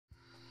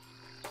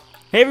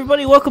Hey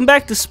everybody, welcome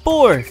back to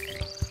Spore.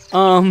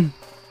 Why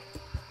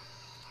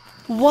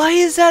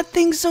is that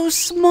thing so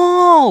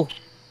small?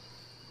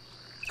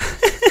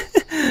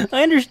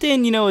 I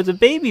understand, it's a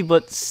baby,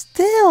 but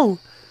still,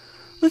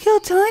 look how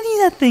tiny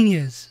that thing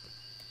is.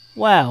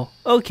 Wow.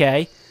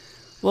 Okay.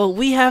 Well,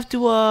 we have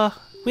to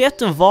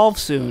evolve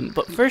soon,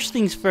 but first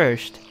things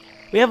first.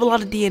 We have a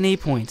lot of DNA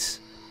points.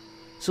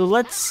 So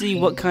let's see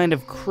what kind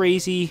of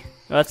crazy...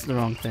 Oh, that's the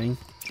wrong thing.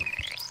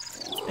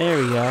 There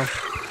we go.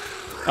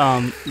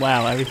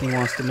 Wow, everything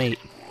wants to mate.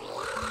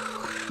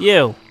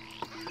 You!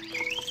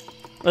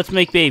 Let's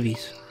make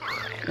babies.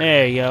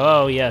 There you go.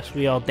 Oh, yes,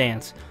 we all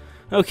dance.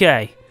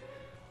 Okay.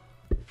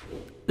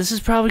 This is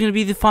probably going to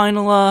be the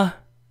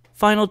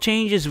final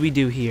changes we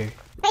do here.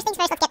 First things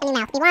first, let's get the new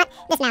mouth. We want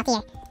this mouth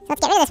here. So let's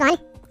get rid of this one.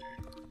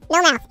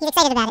 No mouth. He's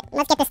excited about it.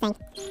 Let's get this thing.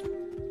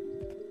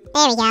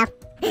 There we go.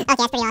 Okay,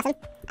 that's pretty awesome.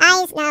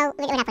 Eyes, no,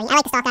 we're not putting. I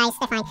like the stalk eyes.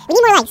 They're fine. We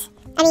need more legs.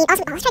 I mean,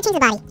 also, let's try to change the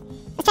body.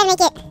 Let's try to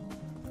make it...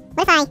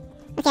 What if I...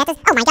 Okay, that's...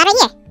 Oh my god, right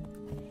here!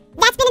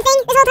 That's been a thing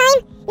this whole time?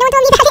 No one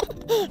told me about it!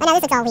 Oh no,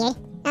 this looks all weird.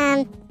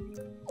 I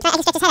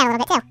can stretch his head out a little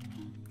bit, too.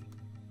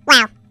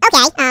 Wow.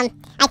 Okay, I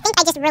think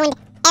I just ruined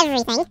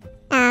everything.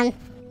 Why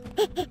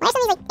are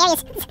some of these, like,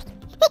 areas...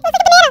 Looks like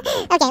a banana!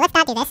 Okay, let's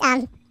not do this. I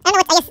don't know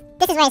what... I guess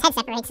this is where his head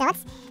separates, so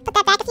let's put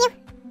that back a few.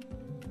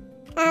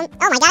 Oh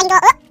my god, I can go...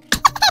 Oh!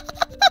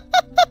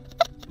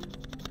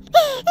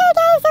 Oh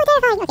god, it's so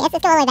terrifying. Okay, let's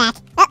go all the way back.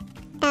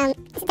 Oh,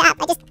 stop.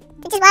 It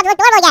just wanted to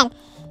look normal again.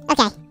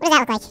 Okay, what does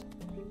that look like?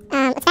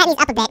 Let's fatten these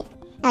up a bit.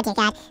 Oh dear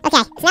god.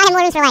 Okay, so now I have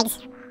more room for legs.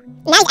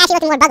 Now he's actually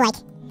looking more bug-like.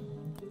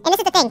 And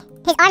this is the thing.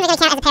 His arms are going to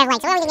count as a pair of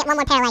legs, so we're only going to get one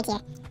more pair of legs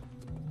here.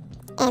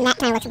 And that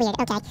kind of looks weird.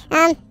 Okay.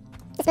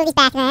 Let's move these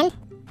back then.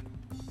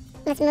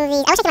 Let's move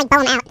these... I wish I could, like, bow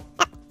them out.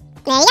 Oh,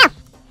 there you go.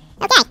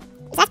 Okay.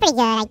 So that's pretty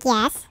good, I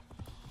guess.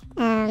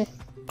 The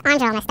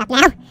arms are all messed up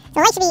now. So the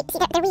legs should be... See,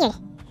 they're weird.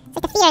 It's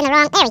like the feet are in the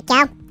wrong... There we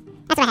go.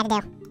 That's what I had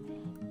to do.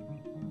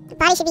 The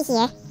body should be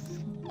here.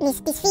 And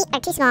these feet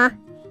are too small.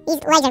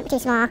 These legs are too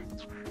small.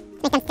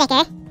 Make them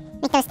thicker.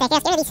 Make those thicker.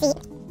 Let's get rid of these feet.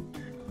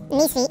 And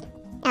these feet.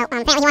 Oh,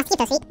 apparently he wants to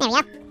keep those feet. There we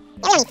go. Yeah,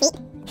 we don't need feet.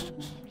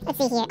 Let's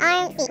see here.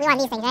 Arms, feet. We want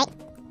these things, right?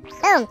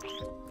 Boom.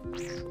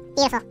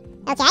 Beautiful.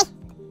 Okay.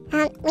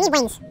 We need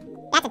wings.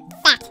 That's a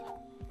fact.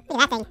 Look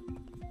at that thing.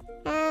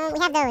 We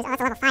have those. Oh, that's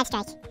a level 5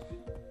 strike.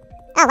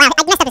 Oh, wow. I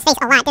messed up his face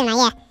a lot, didn't I?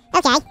 Yeah.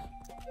 Okay.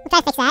 We'll try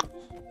to fix that.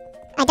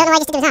 I don't know why I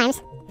just did his arms.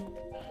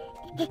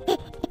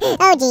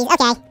 Oh, jeez.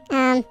 Okay.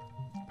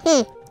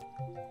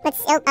 Let's...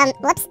 Oh,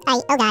 whoops.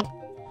 Oh, God.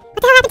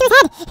 What the hell happened to his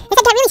head? His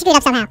head got really screwed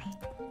up somehow.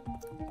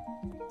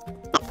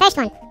 That first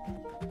one.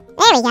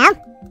 There we go.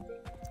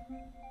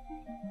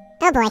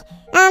 Oh, boy.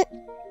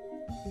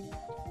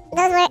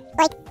 Those were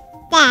like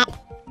that.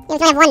 Yeah, we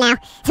only have one now,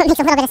 so it makes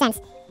a little bit of sense.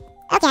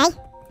 Okay.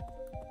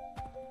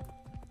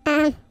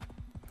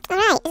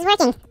 Alright, this is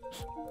working.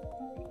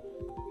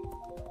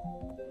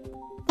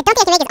 I don't think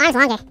I can make his arms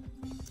longer.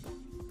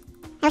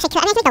 I wish I could.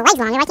 I mean, I can make the legs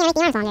longer. Why can't I make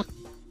the arms longer?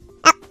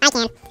 Oh, I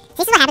can. See,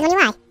 this is what happens when you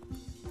lie.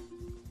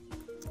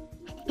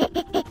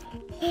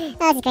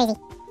 Oh, this is crazy.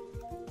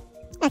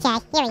 Okay,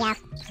 here we go.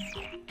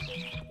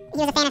 He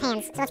was a fan of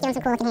hands, so let's give him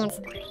some cool looking hands.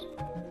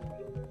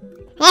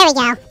 There we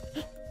go.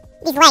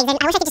 These legs, and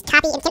I wish I could just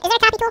copy. Is there a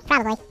copy tool?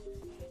 Probably. I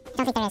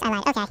don't think there is. I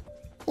lied. Okay.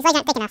 These legs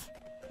aren't thick enough.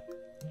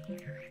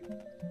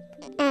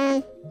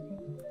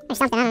 Or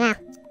something. I don't know.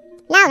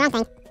 No, wrong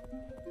thing.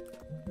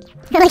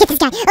 Look at this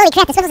guy. Holy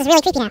crap, this Swiffles is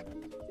really creepy now.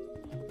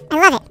 I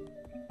love it.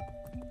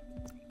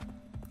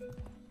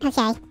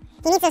 Okay.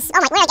 He needs to... Oh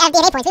my... We're like out of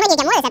DNA points. We might need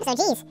to get more this episode.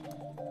 Jeez.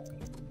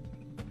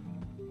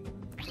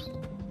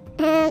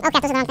 Oh crap,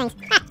 those are the wrong things.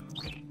 Ah.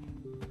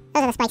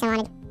 Those are the spikes I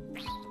wanted.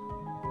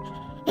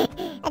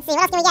 Let's see,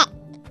 what else can we get?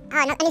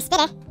 Oh, no, a new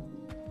spitter.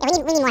 Yeah,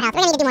 we need more health.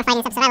 We're gonna need to do more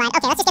fighting this episode. I lied.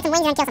 Okay, let's just get some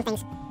wings and kill some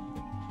things.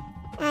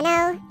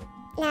 No.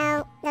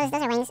 No. Those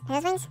are wings. Are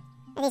those wings?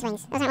 Are these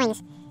wings? Those aren't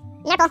wings.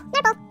 Nurple.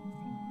 Nurple.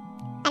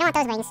 I don't want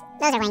those wings.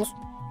 Those are wings.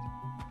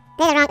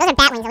 Those are wrong. Those are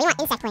bat wings. We want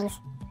insect wings.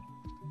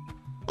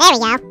 There we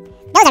go.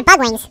 Those are bug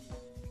wings.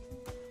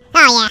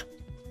 Oh, yeah.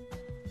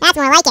 That's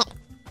more like it.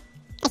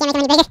 I can't make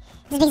them any bigger.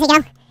 As big as they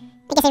go.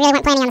 I guess they really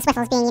weren't planning on the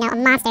Swiffles being, a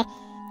monster.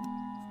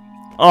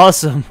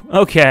 Awesome.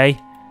 Okay.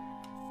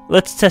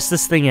 Let's test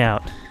this thing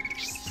out.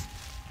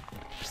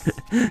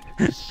 The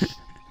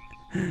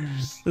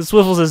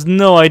Swiffles has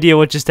no idea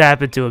what just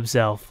happened to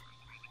himself.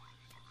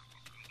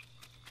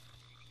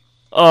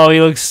 Oh,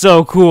 he looks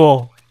so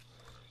cool.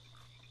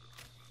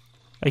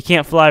 I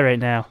can't fly right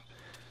now.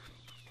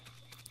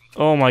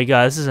 Oh my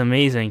god, this is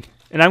amazing.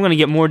 And I'm gonna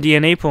get more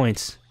DNA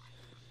points.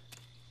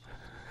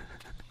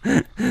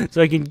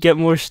 So I can get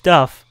more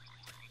stuff.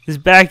 His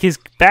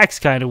back's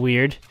kind of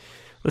weird.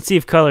 Let's see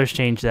if colors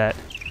change that.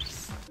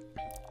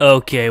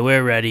 Okay,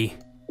 we're ready.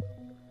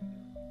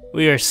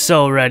 We are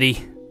so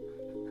ready.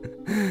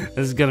 This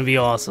is gonna be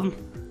awesome.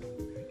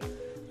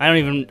 I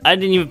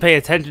didn't even pay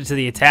attention to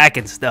the attack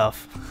and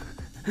stuff.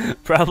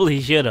 Probably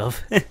should have.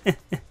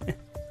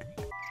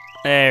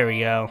 There we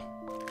go.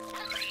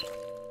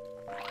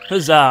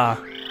 Huzzah!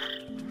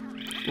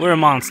 We're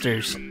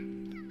monsters.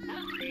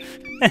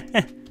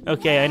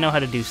 Okay, I know how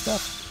to do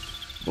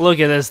stuff. Look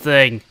at this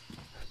thing.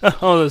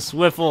 Oh, the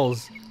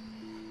Swiffles.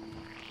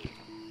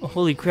 Oh,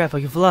 holy crap,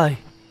 I can fly.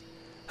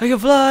 I can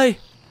fly!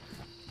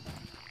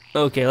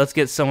 Okay, let's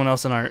get someone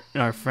else in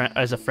our friend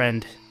as a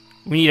friend.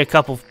 We need a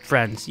couple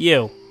friends.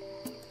 You.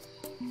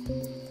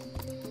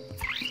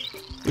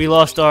 We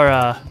lost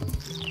our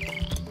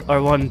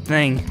one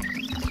thing.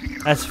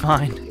 That's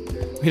fine.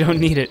 We don't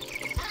need it.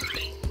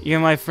 You're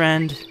my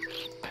friend.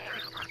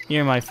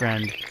 You're my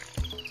friend.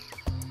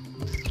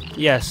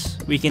 Yes,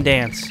 we can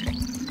dance.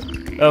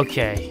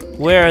 Okay,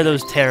 where are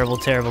those terrible,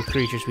 terrible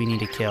creatures we need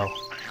to kill?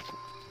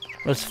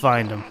 Let's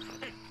find them.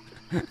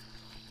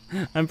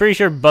 I'm pretty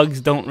sure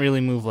bugs don't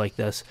really move like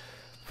this,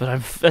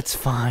 but that's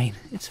fine.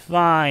 It's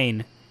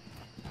fine.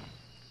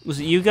 Was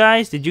it you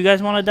guys? Did you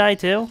guys want to die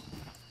too?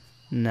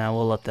 No,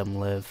 we'll let them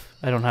live.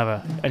 I don't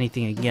have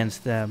anything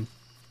against them.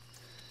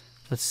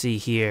 Let's see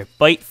here.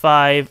 Bite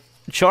 5,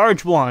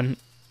 charge 1,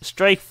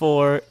 strike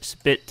 4,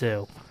 spit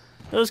 2.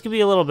 Those could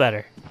be a little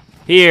better.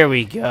 Here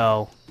we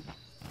go.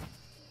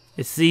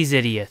 It's these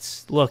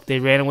idiots. Look, they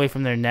ran away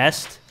from their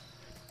nest.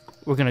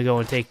 We're gonna go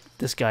and take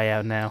this guy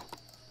out now.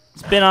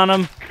 Spin on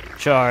him,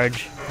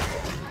 charge,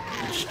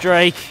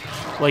 strike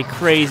like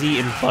crazy,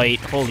 and bite.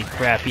 Holy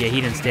crap, yeah, he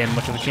didn't stand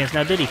much of a chance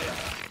now, did he?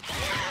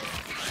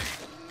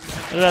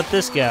 What about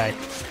this guy?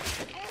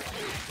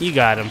 You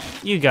got him.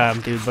 You got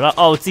him, dude. But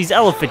oh, it's these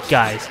elephant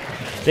guys.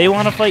 They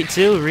want to fight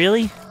too?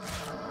 Really?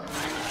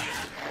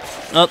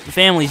 Oh, the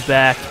family's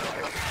back.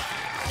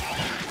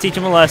 Teach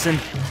them a lesson.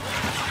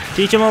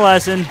 Teach them a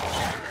lesson.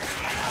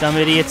 Dumb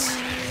idiots.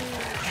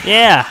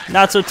 Yeah,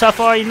 not so tough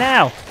are you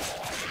now?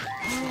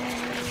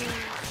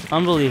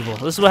 Unbelievable.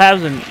 This is what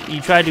happens when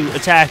you try to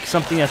attack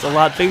something that's a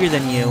lot bigger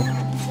than you.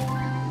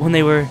 When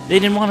they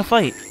didn't want to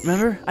fight.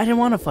 Remember? I didn't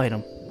want to fight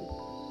them.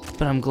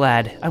 But I'm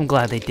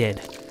glad they did.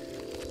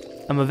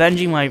 I'm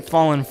avenging my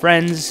fallen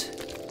friends.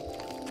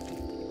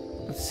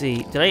 Let's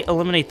see. Did I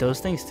eliminate those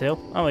things too?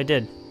 Oh, I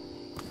did.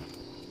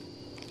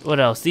 What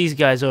else? These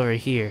guys over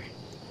here.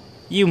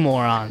 You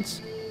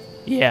morons.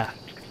 Yeah.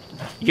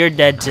 You're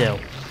dead too.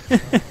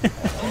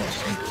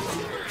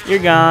 You're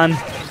gone.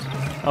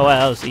 Oh, wow,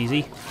 that was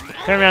easy.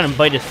 Turn around and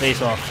bite his face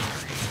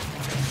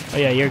off. Oh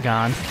yeah, you're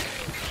gone.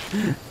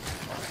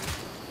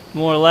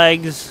 More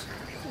legs.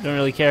 Don't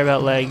really care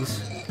about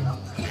legs.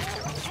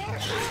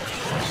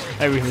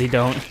 I really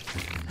don't.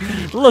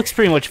 It looks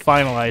pretty much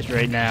finalized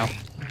right now.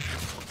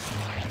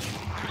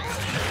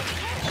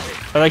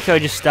 I like how I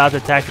just stopped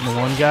attacking the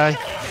one guy.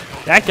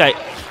 That guy...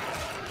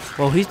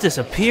 Well, he's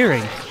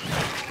disappearing.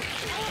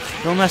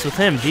 Don't mess with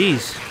him,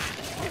 jeez.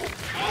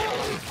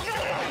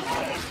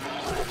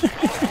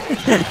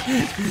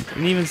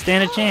 Didn't even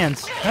stand a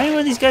chance. How many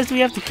of these guys do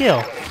we have to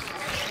kill?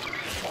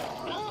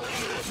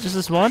 Just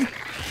this one?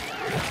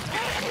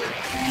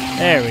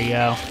 There we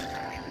go.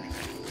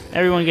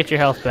 Everyone get your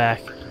health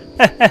back.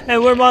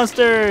 We're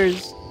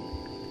monsters!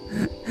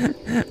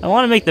 I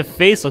want to make the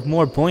face look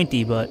more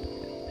pointy, but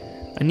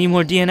I need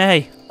more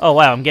DNA. Oh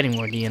wow, I'm getting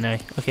more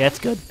DNA. Okay, that's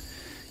good.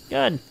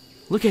 Good.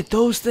 Look at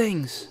those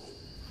things.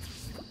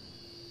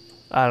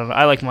 I don't know.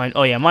 I like mine.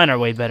 Oh yeah, mine are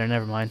way better.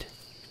 Never mind.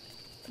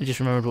 I just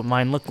remembered what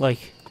mine looked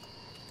like.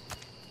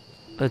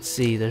 Let's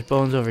see. There's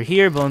bones over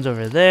here, bones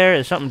over there.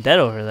 There's something dead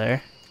over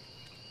there.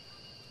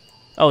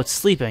 Oh, it's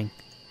sleeping.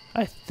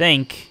 I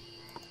think.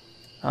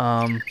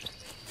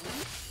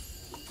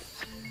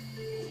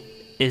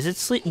 Is it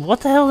sleep?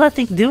 What the hell is that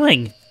thing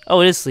doing?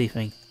 Oh, it is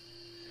sleeping.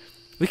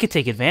 We could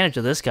take advantage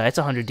of this guy. It's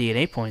 100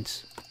 DNA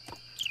points.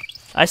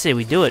 I say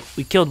we do it.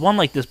 We killed one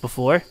like this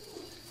before.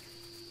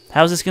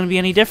 How's this going to be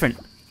any different?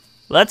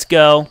 Let's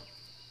go.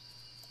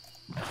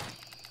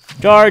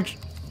 Charge.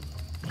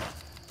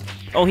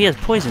 Oh, he has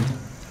poison.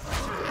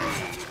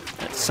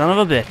 That son of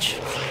a bitch.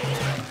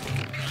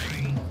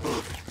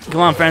 Come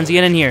on, friends.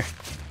 Get in here.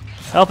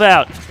 Help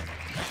out.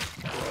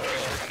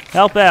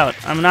 Help out.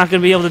 I'm not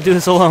going to be able to do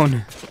this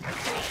alone.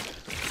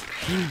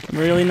 I'm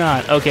really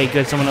not. Okay,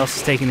 good. Someone else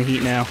is taking the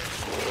heat now.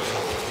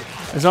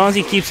 As long as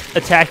he keeps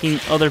attacking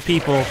other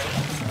people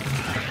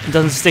and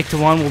doesn't stick to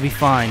one, we'll be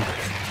fine.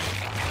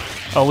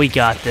 Oh, we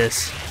got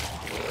this.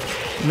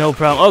 No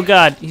problem. Oh,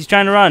 God. He's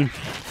trying to run.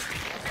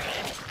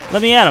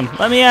 Let me at him.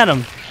 Let me at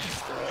him.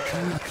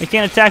 I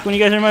can't attack when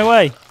you guys are in my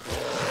way.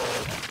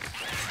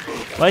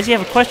 Why does he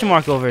have a question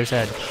mark over his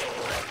head?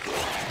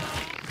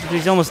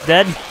 He's almost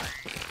dead?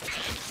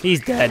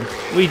 He's dead.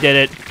 We did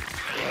it.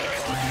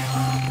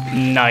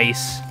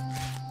 Nice.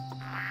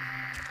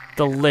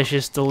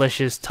 Delicious,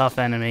 delicious, tough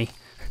enemy.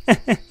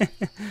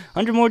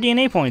 100 more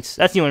DNA points.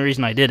 That's the only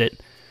reason I did it.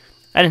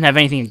 I didn't have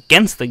anything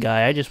against the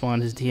guy. I just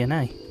wanted his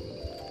DNA.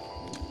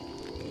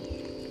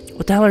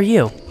 What the hell are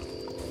you?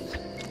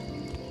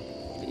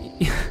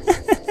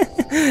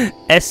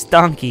 S.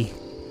 Donkey.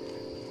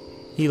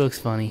 He looks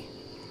funny.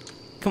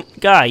 Come,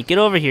 guy, get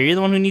over here. You're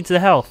the one who needs the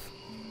health.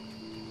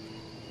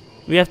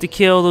 We have to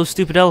kill those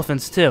stupid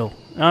elephants, too.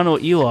 I don't know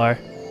what you are.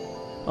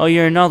 Oh,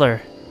 you're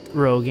another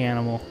rogue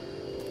animal.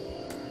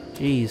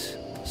 Jeez.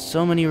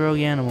 So many rogue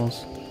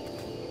animals.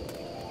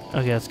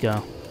 Okay, let's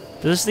go.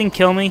 Does this thing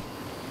kill me?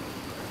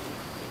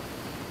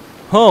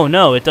 Oh,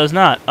 no, it does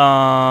not.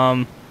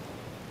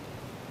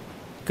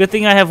 Good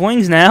thing I have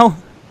wings now.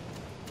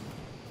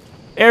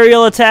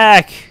 Aerial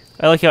attack!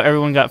 I like how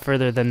everyone got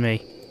further than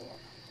me.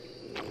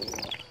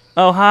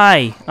 Oh,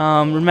 hi.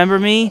 Remember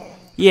me?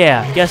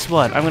 Yeah, guess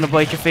what? I'm gonna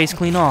bite your face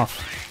clean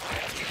off.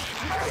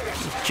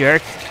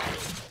 Jerk.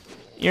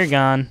 You're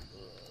gone.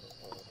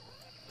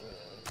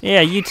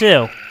 Yeah, you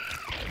too.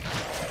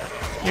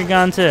 You're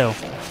gone too.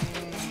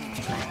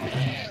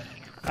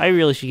 I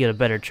really should get a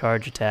better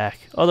charge attack.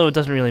 Although it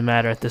doesn't really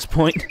matter at this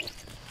point.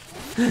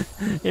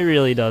 It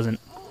really doesn't.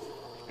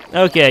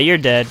 Okay, you're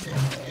dead.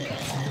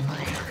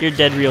 You're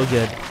dead real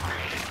good.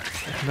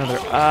 Another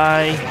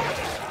eye.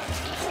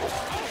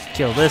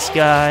 Kill this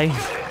guy.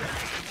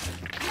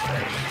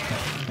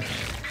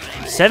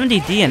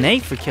 70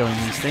 DNA for killing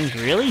these things,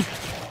 really?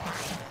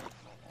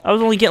 I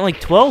was only getting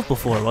like 12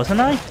 before, wasn't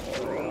I?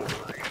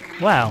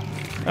 Wow.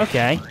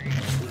 Okay.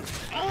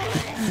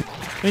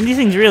 I mean, these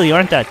things really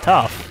aren't that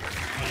tough.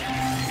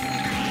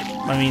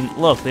 I mean,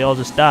 look, they all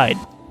just died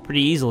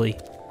pretty easily.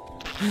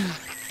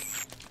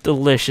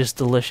 Delicious,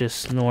 delicious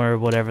snore,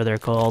 whatever they're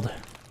called.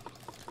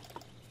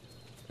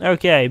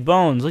 Okay,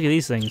 bones. Look at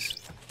these things.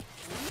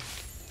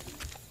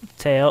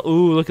 Tail.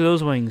 Ooh, look at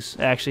those wings.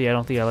 Actually, I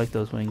don't think I like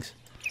those wings.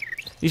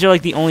 These are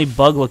like the only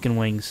bug-looking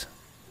wings.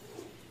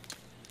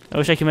 I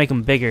wish I could make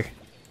them bigger.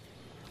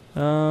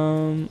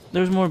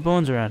 There's more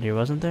bones around here,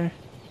 wasn't there?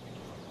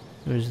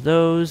 There's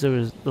those. There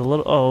was the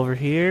little... Oh, over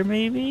here,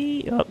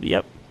 maybe? Oh,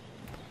 yep.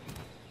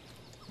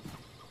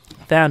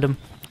 Found them.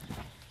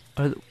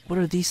 What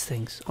are these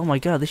things? Oh my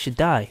god, they should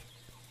die.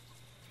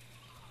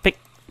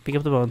 Pick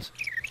up the bones.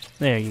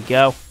 There you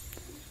go.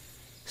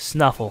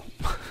 Snuffle.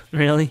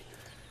 Really?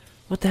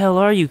 What the hell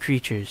are you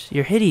creatures?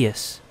 You're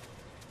hideous.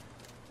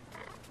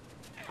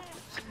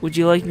 Would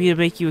you like me to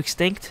make you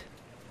extinct?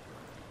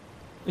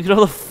 Look at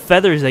all the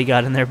feathers they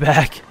got in their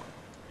back.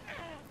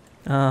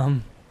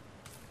 They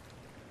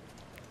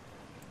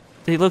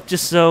look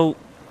just so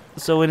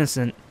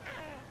innocent.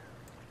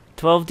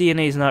 12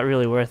 DNA is not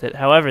really worth it.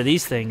 However,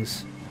 these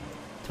things,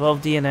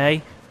 12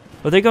 DNA.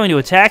 Oh, they're going to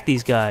attack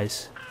these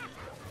guys.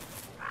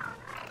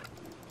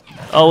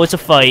 Oh, it's a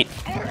fight.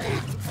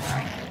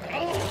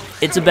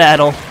 It's a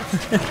battle.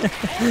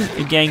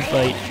 A gang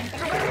fight.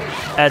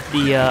 At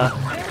the,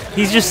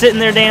 he's just sitting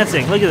there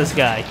dancing. Look at this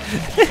guy.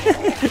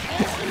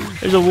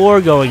 There's a war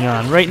going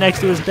on right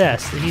next to his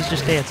desk, and he's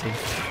just dancing.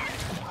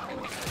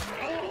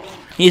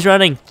 He's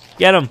running.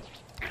 Get him.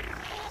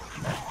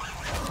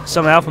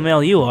 Some alpha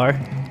male you are.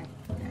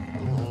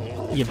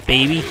 You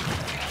baby.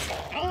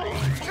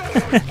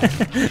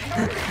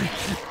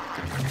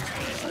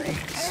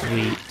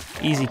 Sweet.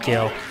 Easy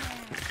kill.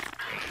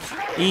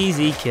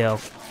 Easy kill.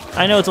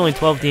 I know it's only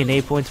 12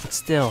 DNA points, but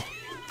still.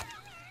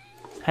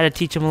 Had to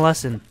teach him a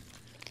lesson.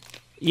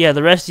 Yeah,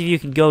 the rest of you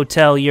can go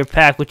tell your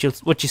pack what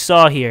you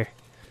saw here.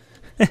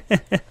 Ooh,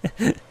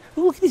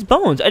 look at these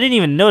bones. I didn't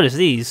even notice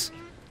these.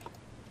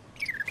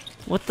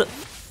 What the?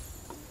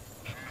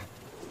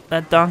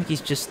 That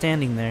donkey's just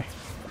standing there.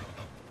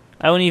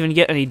 I wouldn't even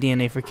get any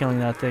DNA for killing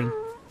that thing.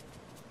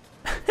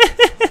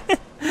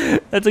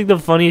 That's like the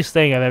funniest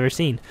thing I've ever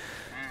seen.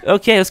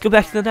 Okay, let's go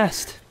back to the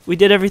nest. We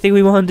did everything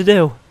we wanted to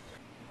do.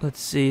 Let's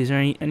see, is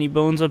there any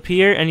bones up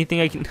here?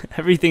 Anything I can...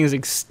 Everything is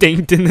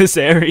extinct in this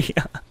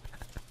area.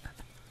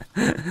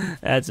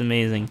 That's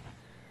amazing.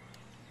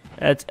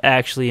 That's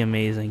actually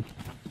amazing.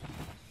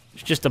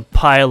 There's just a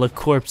pile of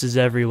corpses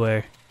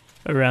everywhere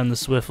around the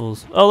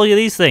Swiffles. Oh, look at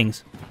these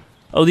things.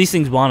 Oh, these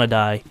things want to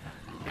die.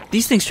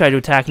 These things tried to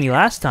attack me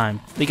last time.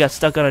 They got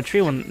stuck on a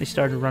tree when they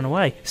started to run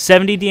away.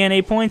 70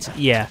 DNA points?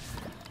 Yeah.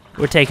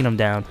 We're taking them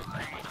down.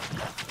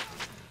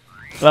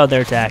 Well,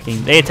 they're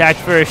attacking. They attacked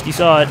first. You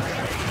saw it.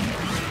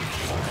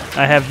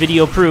 I have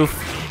video proof.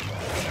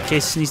 In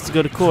case this needs to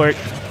go to court.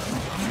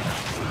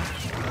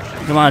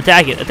 Come on,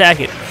 attack it. Attack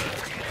it.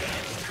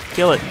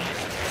 Kill it.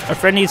 Our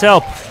friend needs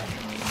help.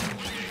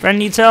 Friend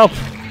needs help.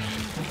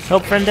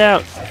 Help friend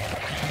out.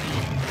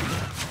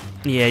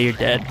 Yeah, you're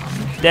dead.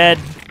 Dead.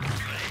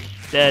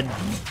 Dead.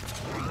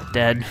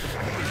 Dead.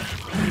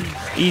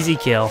 Easy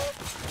kill.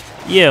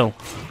 You.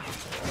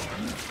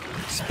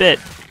 Spit.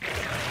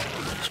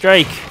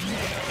 Strike.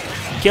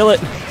 Kill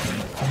it.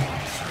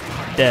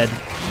 Dead.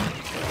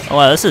 Oh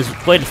wow, this is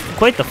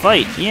quite the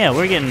fight. Yeah,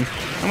 we're getting...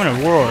 I'm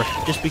gonna roar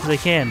just because I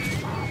can.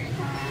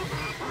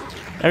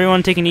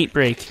 Everyone take an eat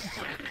break.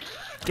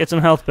 Get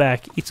some health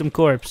back. Eat some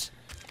corpse.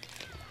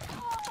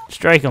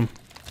 Strike him.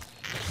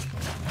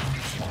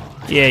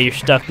 Yeah, you're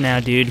stuck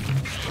now, dude.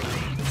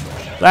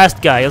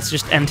 Last guy, let's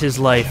just end his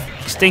life.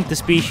 Extinct the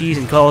species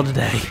and call it a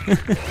day.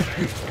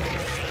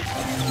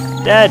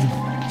 Dead.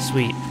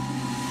 Sweet.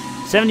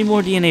 70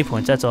 more DNA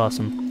points, that's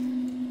awesome.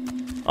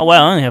 Oh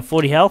wow, I only have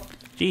 40 health?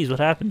 Jeez, what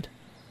happened?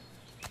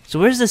 So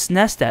where's this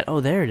nest at? Oh,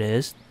 there it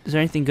is. Is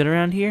there anything good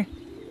around here?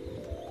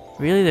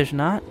 Really, there's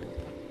not?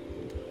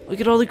 Look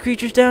at all the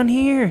creatures down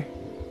here.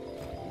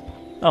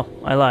 Oh,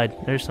 I lied.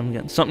 There's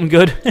something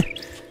good.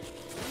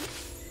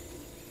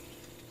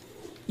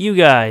 You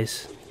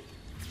guys.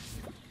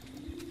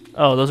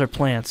 Oh, those are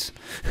plants.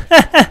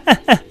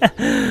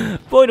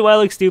 Boy, do do I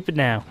look stupid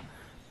now?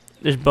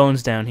 There's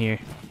bones down here.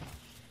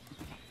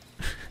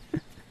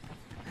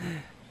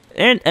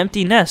 They're an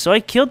empty nest, so I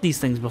killed these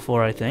things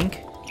before, I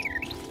think.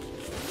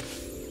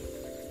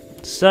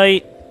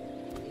 Sight.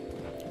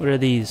 What are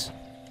these?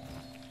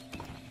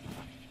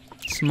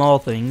 Small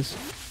things.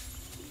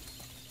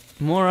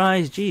 More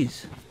eyes,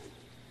 jeez.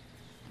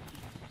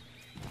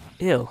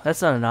 Ew,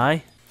 that's not an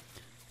eye.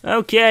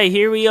 Okay,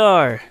 here we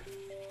are.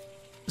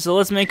 So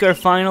let's make our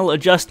final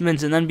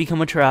adjustments and then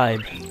become a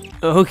tribe.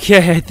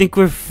 Okay, I think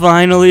we're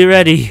finally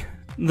ready.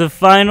 The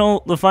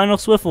final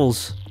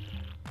Swiffles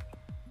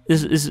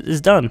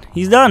is done.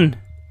 He's done.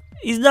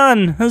 He's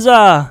done.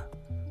 Huzzah!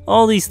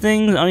 All these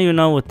things, I don't even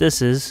know what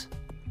this is.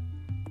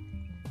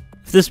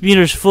 If this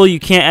meter's full, you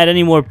can't add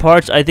any more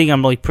parts. I think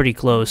I'm like pretty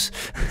close.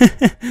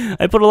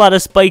 I put a lot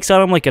of spikes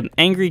on him, like an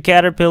angry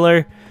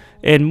caterpillar,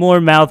 and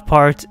more mouth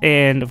parts,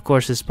 and of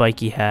course a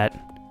spiky hat,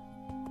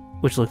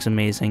 which looks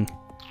amazing.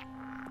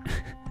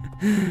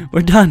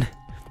 We're done.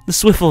 The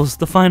Swiffles,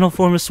 the final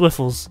form of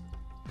Swiffles.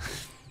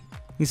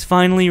 He's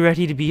finally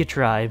ready to be a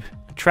tribe.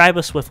 A tribe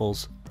of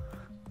Swiffles.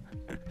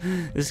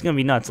 This is gonna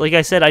be nuts. Like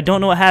I said, I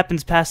don't know what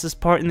happens past this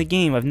part in the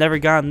game. I've never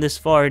gotten this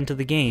far into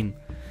the game.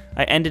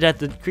 I ended at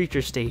the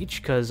creature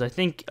stage because I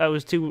think I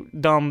was too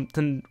dumb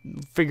to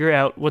figure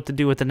out what to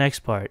do with the next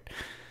part.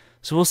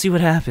 So we'll see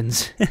what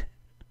happens.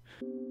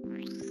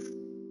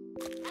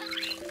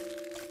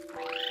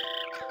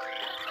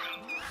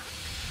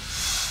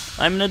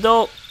 I'm an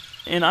adult,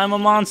 and I'm a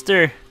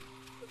monster.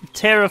 A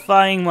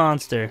terrifying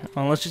monster.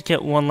 Oh, let's just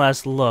get one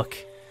last look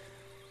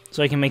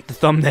so I can make the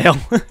thumbnail.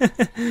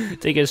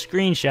 Take a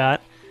screenshot.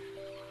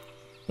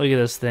 Look at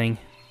this thing.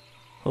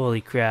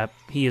 Holy crap.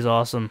 He is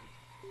awesome.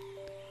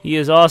 He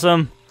is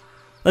awesome.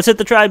 Let's hit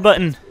the try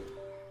button.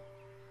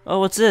 Oh,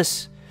 what's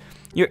this?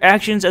 Your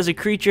actions as a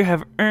creature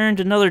have earned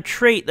another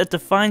trait that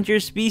defines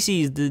your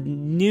species. The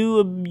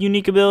new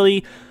unique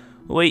ability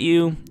await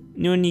you.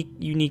 New and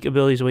unique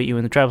abilities await you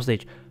in the tribal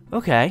stage.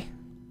 Okay.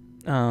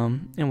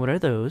 And what are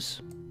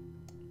those?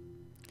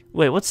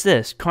 Wait, what's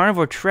this?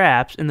 Carnivore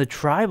traps in the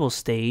tribal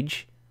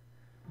stage.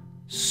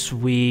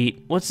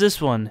 Sweet. What's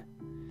this one?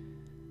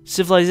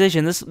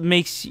 Civilization. This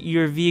makes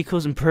your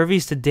vehicles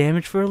impervious to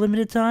damage for a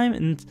limited time.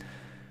 And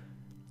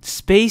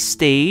space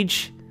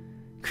stage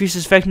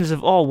increases effectiveness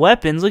of all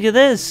weapons. Look at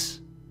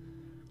this.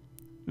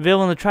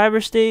 Available in the tribal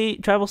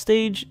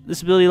stage.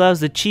 This ability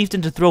allows the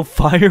chieftain to throw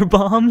fire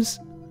bombs.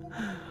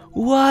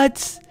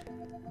 What?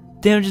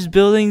 Damages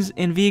buildings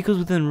and vehicles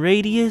within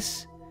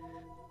radius.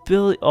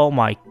 Oh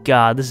my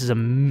god, this is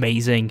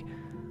amazing.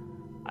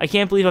 I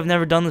can't believe I've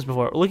never done this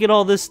before. Look at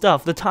all this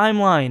stuff. The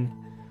timeline.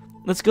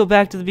 Let's go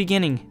back to the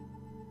beginning.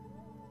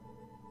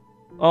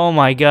 Oh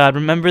my god,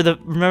 remember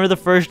the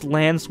first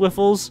land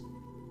Swiffles?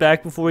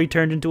 Back before he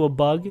turned into a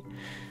bug?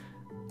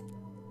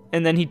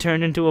 And then he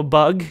turned into a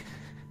bug?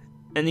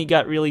 And he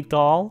got really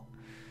tall?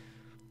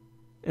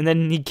 And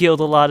then he killed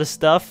a lot of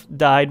stuff,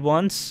 died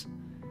once.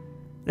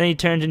 Then he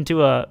turned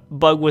into a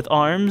bug with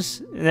arms,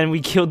 and then we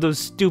killed those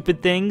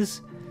stupid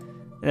things.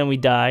 And then we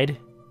died.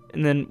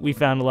 And then we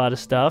found a lot of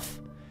stuff.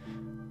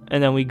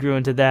 And then we grew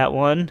into that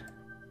one.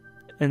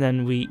 And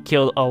then we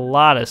killed a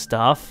lot of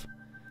stuff.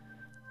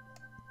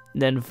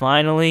 Then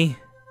finally,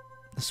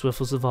 the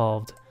Swiffles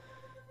evolved.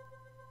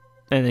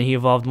 And then he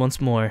evolved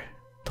once more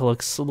to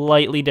look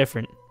slightly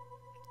different.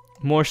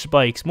 More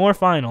spikes, more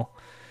final.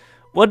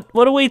 What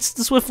awaits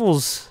the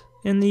Swiffles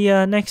in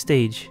the next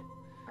stage?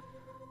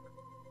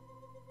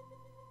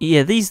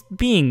 Yeah, these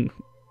being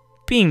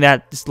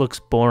that just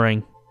looks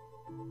boring.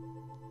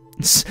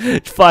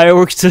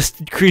 Fireworks to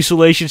increase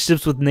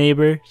relationships with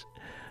neighbors.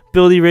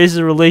 Ability raises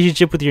a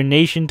relationship with your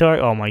nation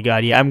target. Oh my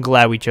god, yeah, I'm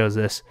glad we chose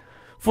this.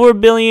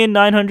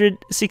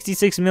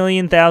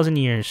 4,966,000,000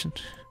 years.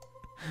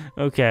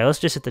 Okay, let's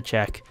just hit the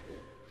check.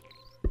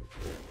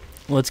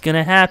 What's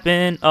gonna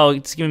happen? Oh,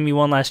 it's giving me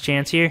one last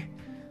chance here.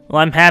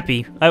 Well, I'm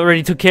happy. I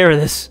already took care of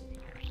this.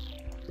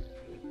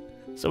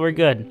 So we're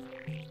good.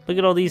 Look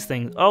at all these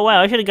things. Oh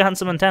wow, I should have gotten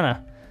some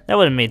antenna. That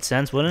would have made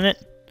sense, wouldn't it?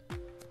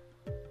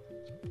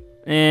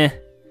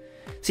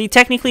 See,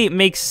 technically it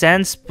makes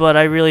sense, but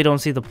I really don't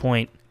see the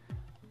point.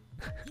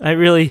 I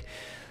mean,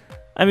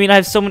 I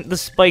have so many. The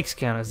spikes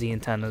count as the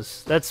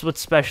antennas. That's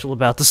what's special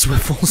about the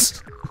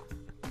Swiffles.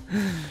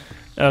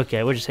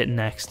 Okay, we're just hitting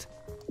next.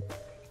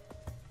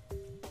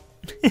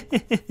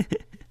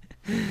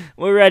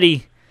 We're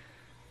ready.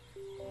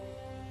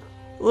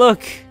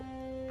 Look,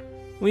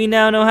 we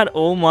now know how to.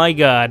 Oh my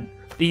god,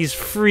 he's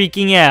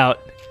freaking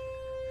out.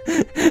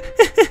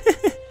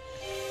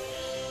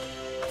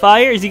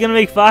 Fire? Is he gonna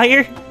make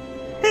fire?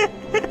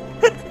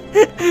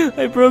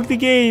 I broke the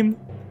game.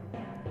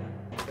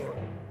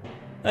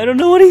 I don't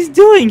know what he's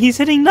doing. He's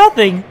hitting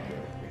nothing.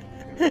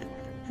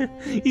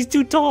 He's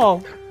too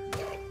tall.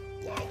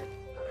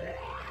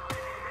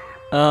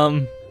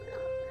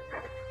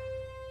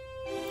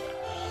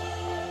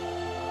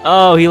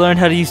 Oh, he learned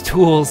how to use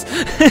tools.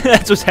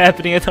 That's what's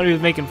happening. I thought he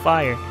was making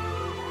fire.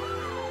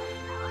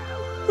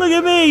 Look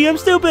at me. I'm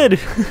stupid.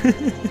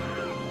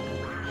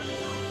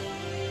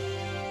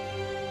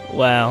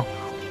 Wow.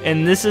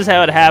 And this is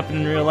how it happened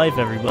in real life,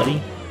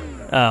 everybody.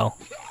 Oh.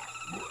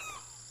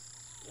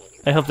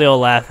 I hope they all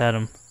laugh at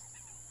him.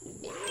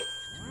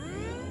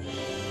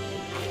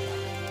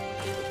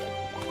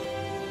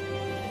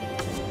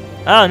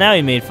 Oh, now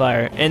he made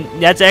fire. And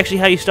that's actually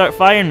how you start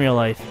fire in real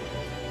life.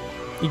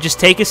 You just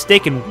take a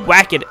stick and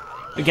whack it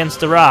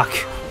against a rock.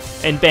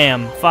 And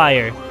bam,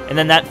 fire. And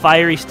then that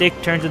fiery stick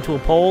turns into a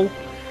pole.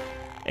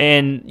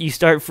 And you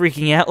start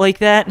freaking out like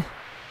that.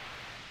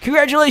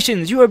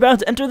 Congratulations, you are about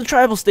to enter the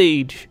tribal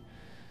stage.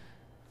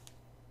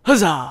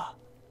 Huzzah!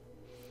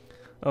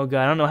 Oh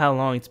god, I don't know how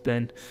long it's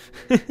been.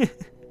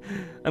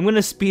 I'm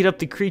gonna speed up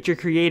the creature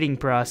creating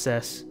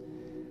process.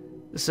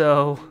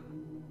 So,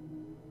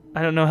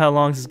 I don't know how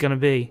long this is gonna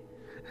be.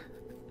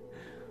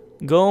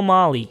 Go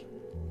Molly.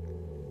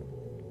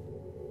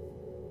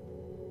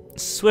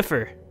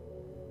 Swiffer.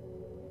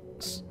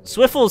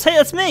 Swiffles, hey,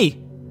 that's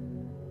me!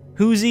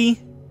 Hoozy.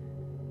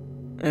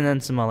 And then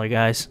some other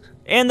guys.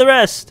 And the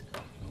rest!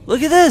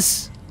 Look at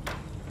this!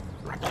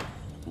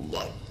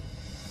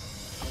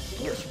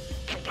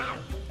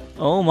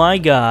 Oh my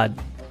god.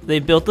 They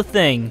built a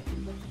thing.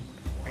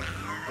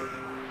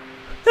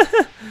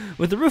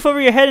 With the roof over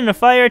your head and a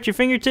fire at your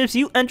fingertips,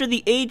 you enter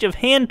the age of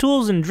hand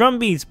tools and drum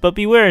beats. But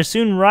beware,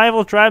 soon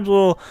rival tribes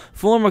will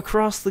form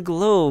across the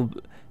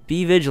globe.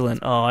 Be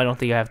vigilant. Oh, I don't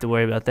think I have to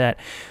worry about that.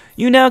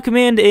 You now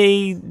command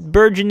a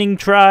burgeoning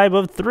tribe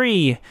of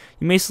 3.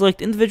 You may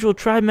select individual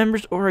tribe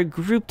members or a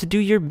group to do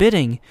your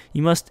bidding.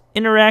 You must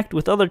interact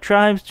with other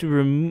tribes to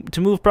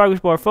move progress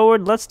bar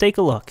forward. Let's take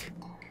a look.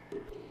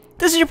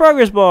 This is your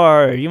progress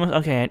bar. You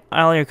must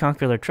ally or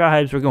conquer other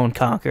tribes. We're going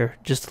conquer,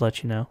 just to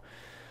let you know.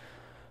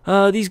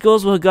 These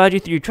goals will guide you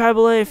through your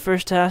tribal life.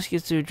 First task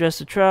is to address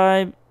the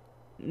tribe.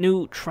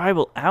 New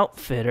tribal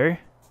outfitter.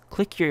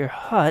 Click your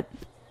hut.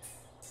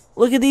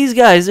 Look at these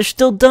guys. They're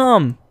still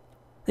dumb.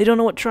 They don't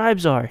know what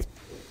tribes are.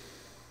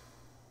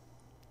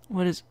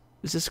 What is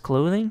this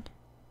clothing?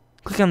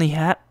 Click on the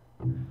hat.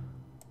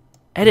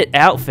 Edit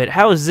outfit.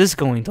 How is this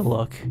going to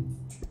look?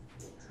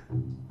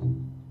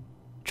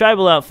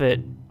 Tribal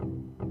outfit.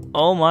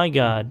 Oh my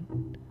god.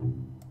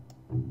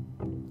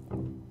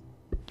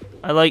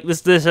 I like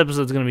this. This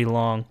episode's gonna be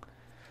long.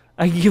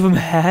 I can give them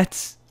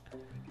hats.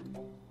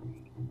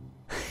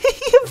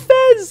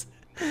 Fez.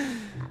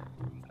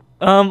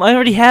 I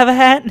already have a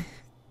hat.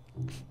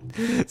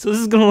 So this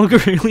is gonna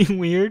look really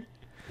weird.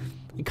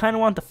 I kind of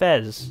want the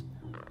fez.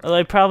 Although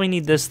I probably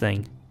need this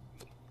thing.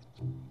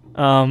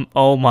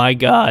 Oh my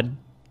god.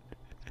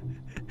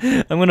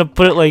 I'm gonna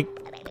put it like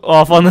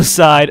off on the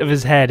side of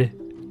his head.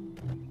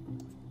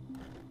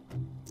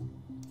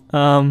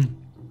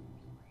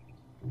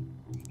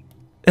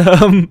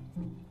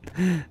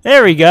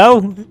 There we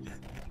go.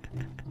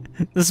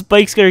 The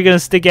spikes are gonna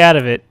stick out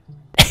of it.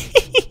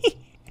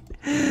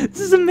 This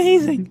is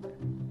amazing.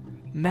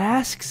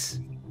 Masks?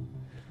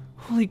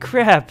 Holy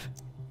crap.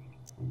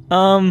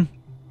 Yeah,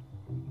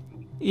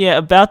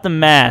 about the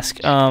mask.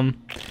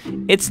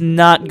 It's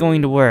not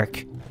going to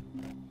work.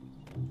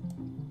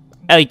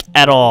 Like,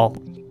 at all.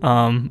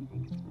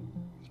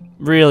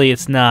 Really,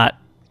 it's not.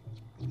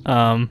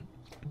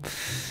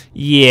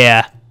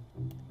 Yeah.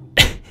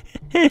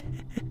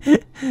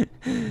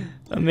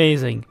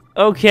 Amazing.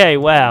 Okay,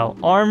 wow.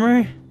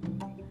 Armor?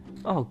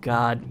 Oh,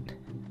 God.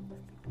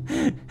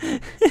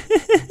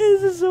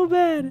 This is so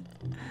bad.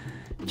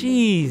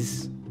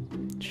 Jeez.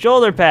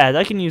 Shoulder pads.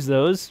 I can use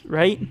those,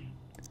 right?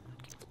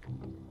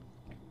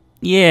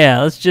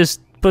 Yeah, let's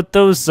just put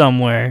those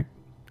somewhere,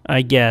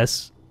 I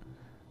guess.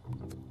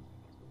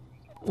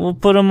 We'll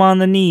put them on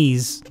the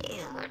knees.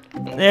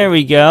 There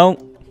we go.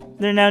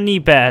 They're now knee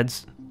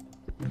pads.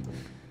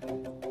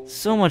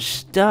 So much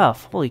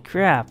stuff. Holy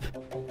crap.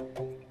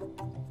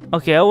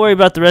 Okay, I'll worry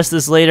about the rest of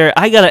this later.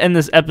 I gotta end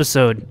this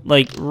episode,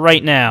 like,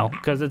 right now,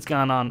 because it's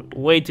gone on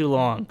way too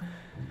long.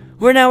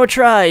 We're now a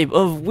tribe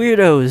of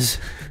weirdos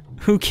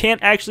who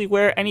can't actually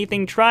wear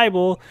anything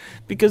tribal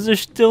because there's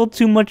still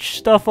too much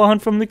stuff on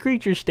from the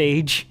creature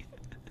stage.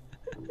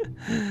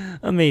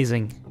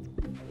 Amazing.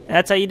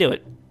 That's how you do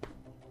it.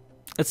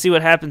 Let's see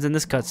what happens in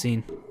this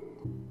cutscene.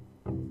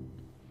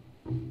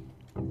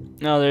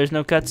 No, there's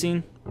no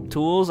cutscene.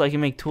 Tools? I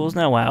can make tools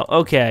now? Wow.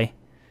 Okay.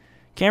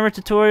 Camera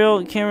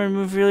tutorial. Camera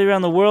move freely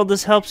around the world.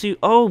 This helps you.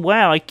 Oh,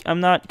 wow.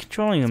 I'm not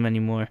controlling them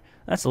anymore.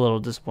 That's a little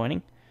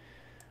disappointing.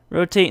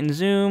 Rotate and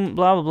zoom.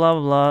 Blah, blah, blah,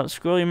 blah, blah.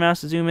 Scroll your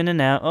mouse to zoom in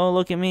and out. Oh,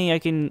 look at me. I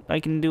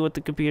can do what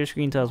the computer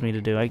screen tells me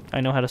to do.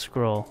 I know how to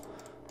scroll.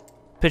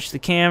 Pitch the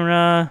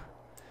camera.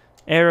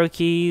 Arrow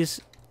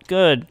keys.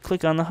 Good.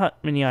 Click on the hut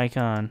mini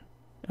icon.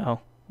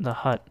 Oh, the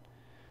hut.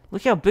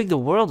 Look how big the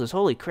world is.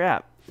 Holy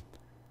crap.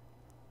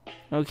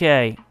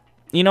 Okay.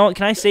 You know what?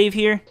 Can I save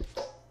here?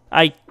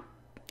 I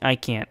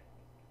can't.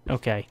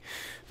 Okay.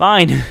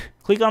 Fine.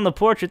 Click on the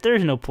portrait.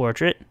 There's no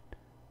portrait.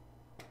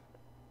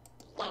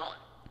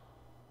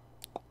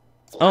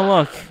 Oh,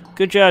 look.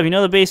 Good job. You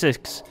know the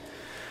basics.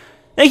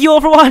 Thank you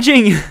all for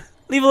watching.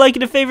 Leave a like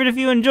and a favorite if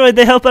you enjoyed.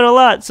 They help out a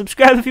lot.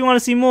 Subscribe if you want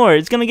to see more.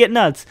 It's going to get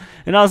nuts.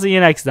 And I'll see you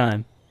next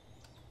time.